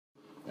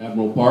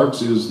Admiral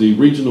Parks is the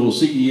Regional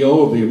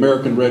CEO of the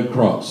American Red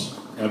Cross.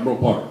 Admiral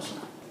Parks.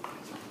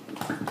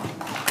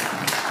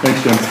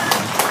 Thanks,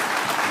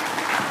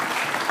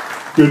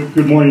 Jim.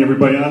 Good morning,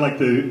 everybody. I'd like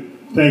to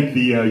thank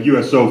the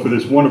USO for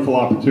this wonderful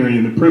opportunity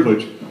and the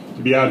privilege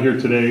to be out here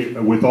today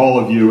with all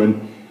of you.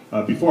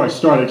 And before I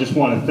start, I just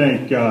want to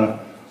thank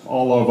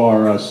all of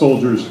our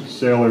soldiers,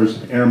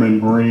 sailors,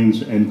 airmen,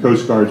 Marines, and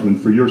Coast Guardsmen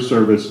for your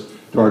service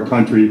to our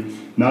country.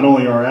 Not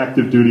only our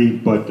active duty,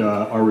 but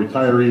our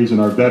retirees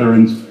and our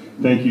veterans.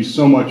 Thank you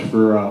so much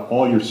for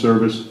all your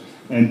service.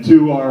 And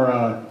to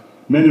our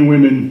men and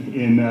women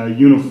in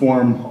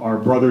uniform, our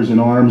brothers in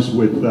arms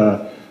with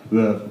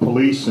the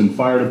police and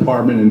fire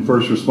department and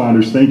first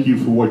responders, thank you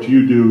for what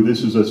you do.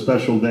 This is a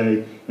special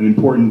day, an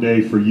important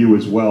day for you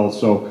as well.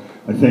 So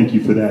I thank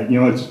you for that. You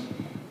know,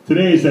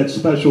 today is that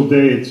special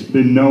day. It's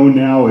been known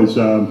now as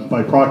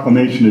by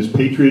proclamation as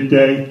Patriot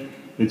Day.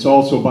 It's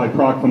also by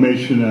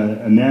proclamation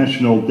a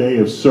national day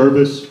of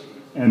service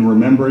and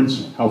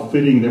remembrance. How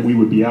fitting that we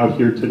would be out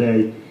here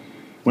today.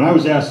 When I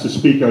was asked to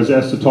speak, I was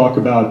asked to talk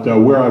about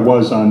where I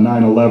was on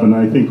 9/11.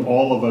 I think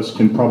all of us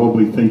can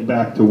probably think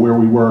back to where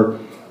we were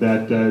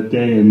that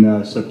day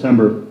in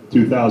September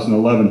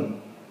 2011.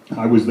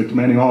 I was the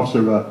commanding officer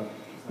of a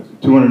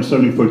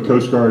 270-foot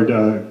Coast Guard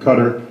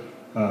cutter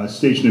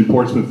stationed in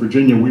Portsmouth,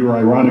 Virginia. We were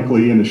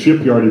ironically in the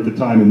shipyard at the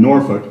time in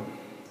Norfolk,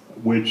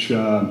 which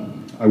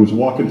I was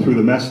walking through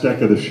the mess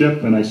deck of the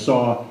ship, and I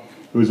saw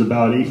it was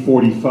about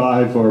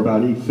 8:45 or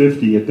about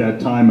 8:50 at that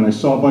time, and I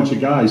saw a bunch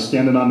of guys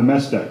standing on the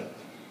mess deck,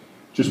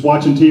 just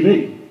watching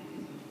TV,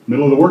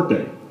 middle of the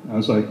workday. I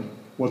was like,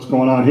 what's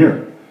going on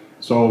here?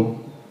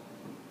 So,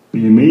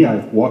 being me,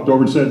 I walked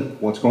over and said,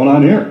 what's going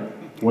on here?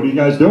 What are you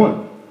guys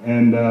doing?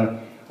 And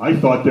I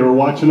thought they were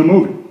watching a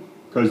movie,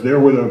 because there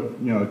were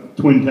the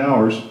Twin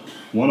Towers,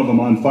 one of them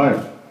on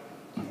fire.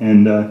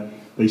 And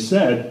they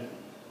said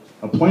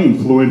a plane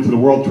flew into the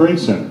World Trade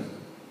Center.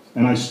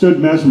 And I stood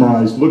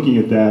mesmerized looking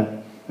at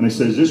that, and I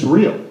said, is this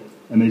real?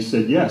 And they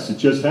said, yes, it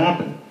just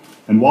happened.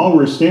 And while we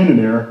were standing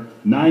there,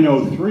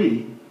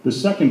 9:03, the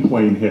second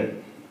plane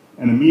hit,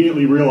 and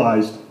immediately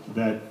realized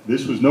that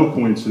this was no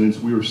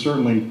coincidence. We were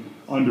certainly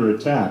under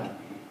attack.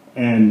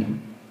 And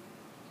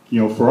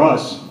for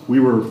us, we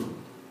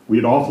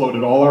had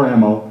offloaded all our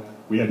ammo.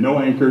 We had no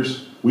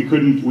anchors. We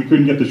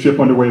couldn't get the ship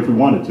underway if we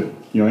wanted to.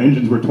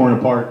 Engines were torn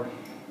apart.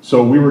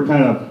 So we were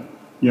kind of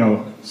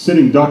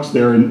sitting ducks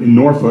there in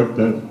Norfolk,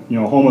 the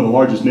home of the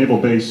largest naval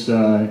base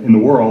in the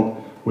world,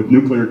 with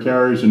nuclear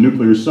carriers and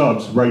nuclear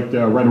subs right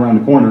around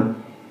the corner.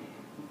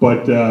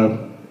 But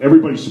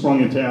everybody sprung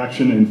into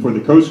action, and for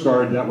the Coast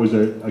Guard, that was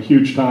a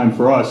huge time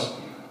for us.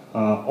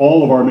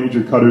 All of our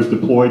major cutters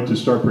deployed to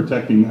start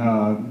protecting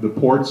the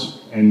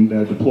ports and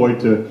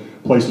deployed to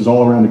places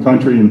all around the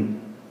country, and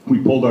we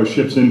pulled our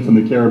ships in from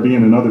the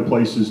Caribbean and other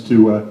places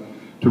to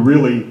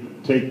really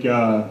take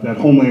that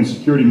Homeland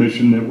Security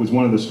mission that was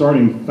one of the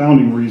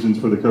founding reasons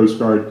for the Coast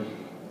Guard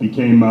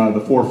became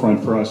the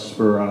forefront for us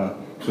for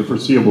the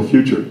foreseeable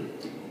future.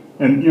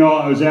 And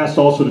I was asked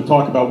also to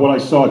talk about what I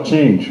saw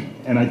change,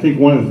 and I think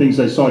one of the things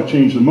I saw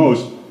change the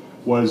most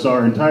was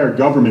our entire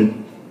government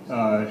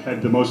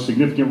had the most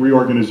significant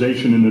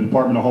reorganization in the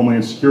Department of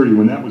Homeland Security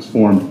when that was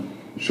formed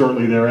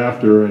shortly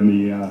thereafter in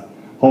the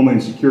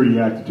Homeland Security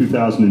Act of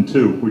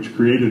 2002, which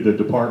created the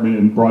department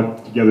and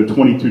brought together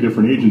 22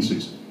 different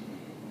agencies,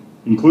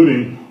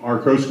 including our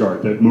Coast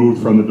Guard that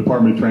moved from the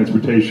Department of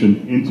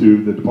Transportation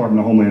into the Department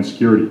of Homeland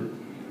Security.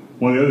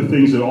 One of the other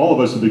things that all of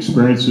us have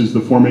experienced is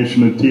the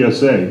formation of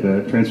TSA,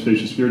 the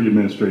Transportation Security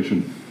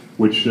Administration,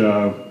 which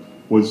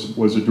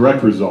was a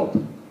direct result.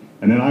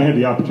 And then I had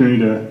the opportunity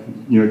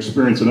to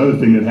experience another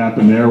thing that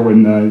happened there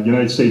when the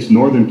United States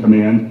Northern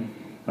Command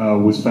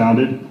was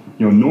founded.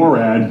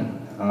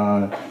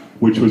 NORAD,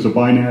 which was a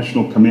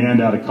binational command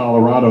out of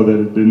Colorado that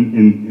had been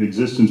in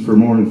existence for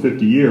more than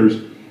 50 years,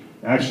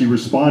 actually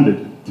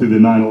responded to the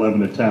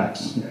 9/11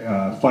 attacks.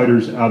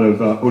 Fighters out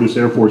of Otis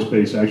Air Force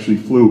Base actually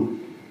flew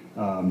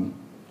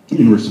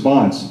in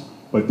response,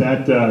 but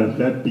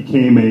that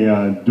became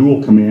a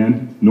dual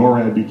command.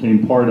 NORAD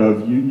became part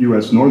of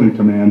U.S. Northern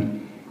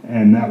Command,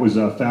 and that was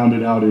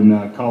founded out in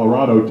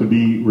Colorado to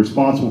be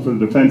responsible for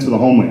the defense of the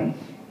homeland.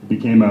 It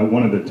became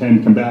one of the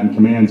 10 combatant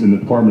commands in the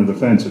Department of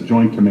Defense, a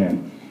joint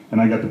command,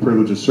 and I got the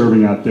privilege of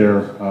serving out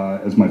there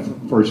as my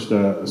first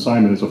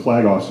assignment as a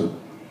flag officer.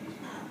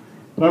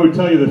 But I would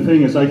tell you the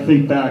thing is, I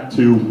think back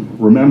to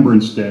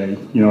Remembrance Day,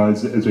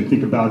 as I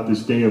think about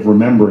this day of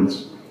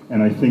remembrance,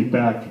 and I think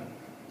back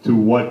to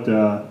what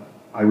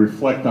I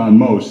reflect on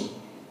most,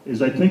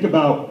 is I think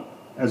about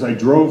as I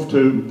drove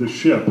to the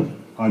ship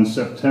on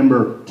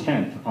September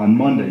 10th, on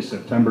Monday,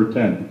 September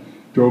 10th,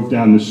 drove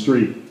down the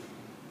street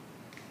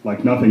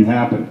like nothing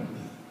happened.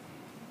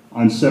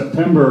 On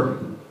September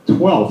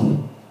 12th,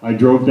 I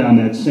drove down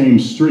that same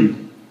street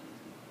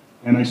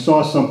and I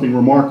saw something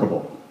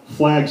remarkable.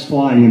 Flags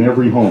flying in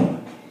every home.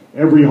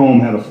 Every home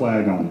had a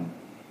flag on it.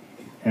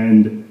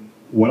 And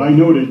what I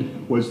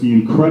noted was the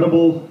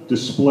incredible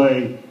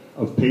display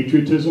of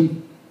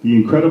patriotism, the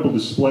incredible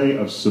display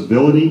of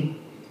civility,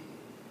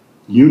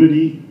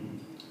 unity,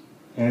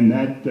 And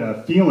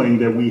that feeling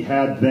that we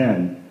had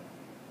then,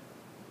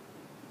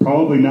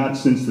 probably not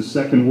since the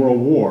Second World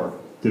War,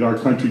 did our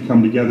country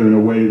come together in a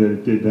way that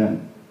it did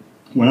then.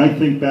 When I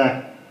think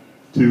back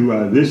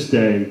to this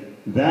day,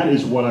 that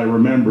is what I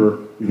remember.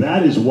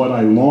 That is what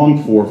I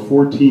long for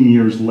 14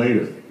 years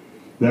later,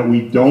 that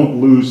we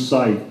don't lose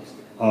sight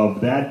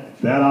of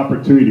that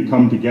opportunity to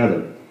come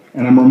together.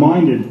 And I'm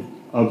reminded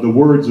of the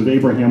words of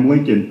Abraham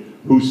Lincoln,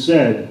 who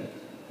said,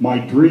 "My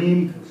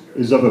dream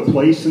is of a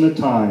place and a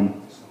time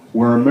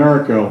where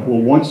America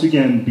will once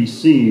again be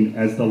seen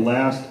as the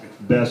last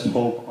best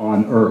hope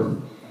on earth."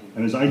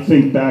 And as I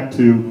think back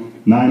to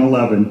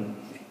 9/11,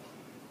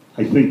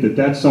 I think that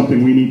that's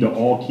something we need to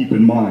all keep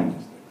in mind.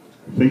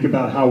 Think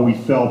about how we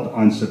felt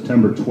on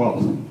September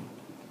 12th.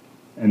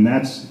 And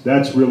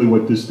that's really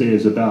what this day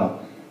is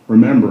about,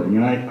 remembering.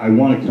 And I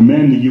want to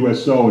commend the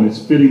USO, and it's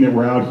fitting that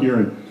we're out here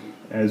and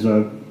as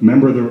a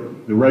member of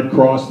the Red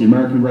Cross, the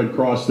American Red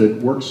Cross, that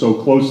works so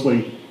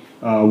closely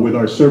with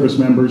our service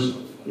members.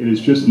 It is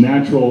just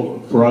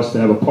natural for us to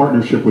have a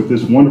partnership with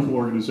this wonderful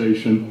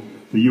organization,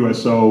 the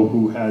USO,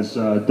 who has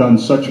done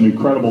such an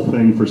incredible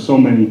thing for so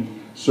many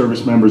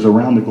service members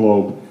around the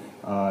globe.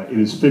 It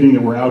is fitting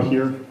that we're out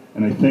here,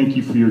 and I thank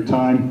you for your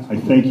time. I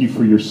thank you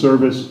for your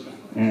service,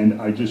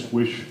 and I just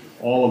wish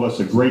all of us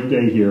a great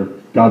day here.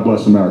 God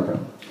bless America.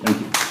 Thank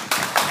you.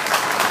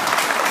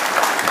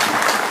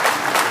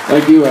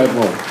 Thank you,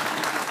 Admiral.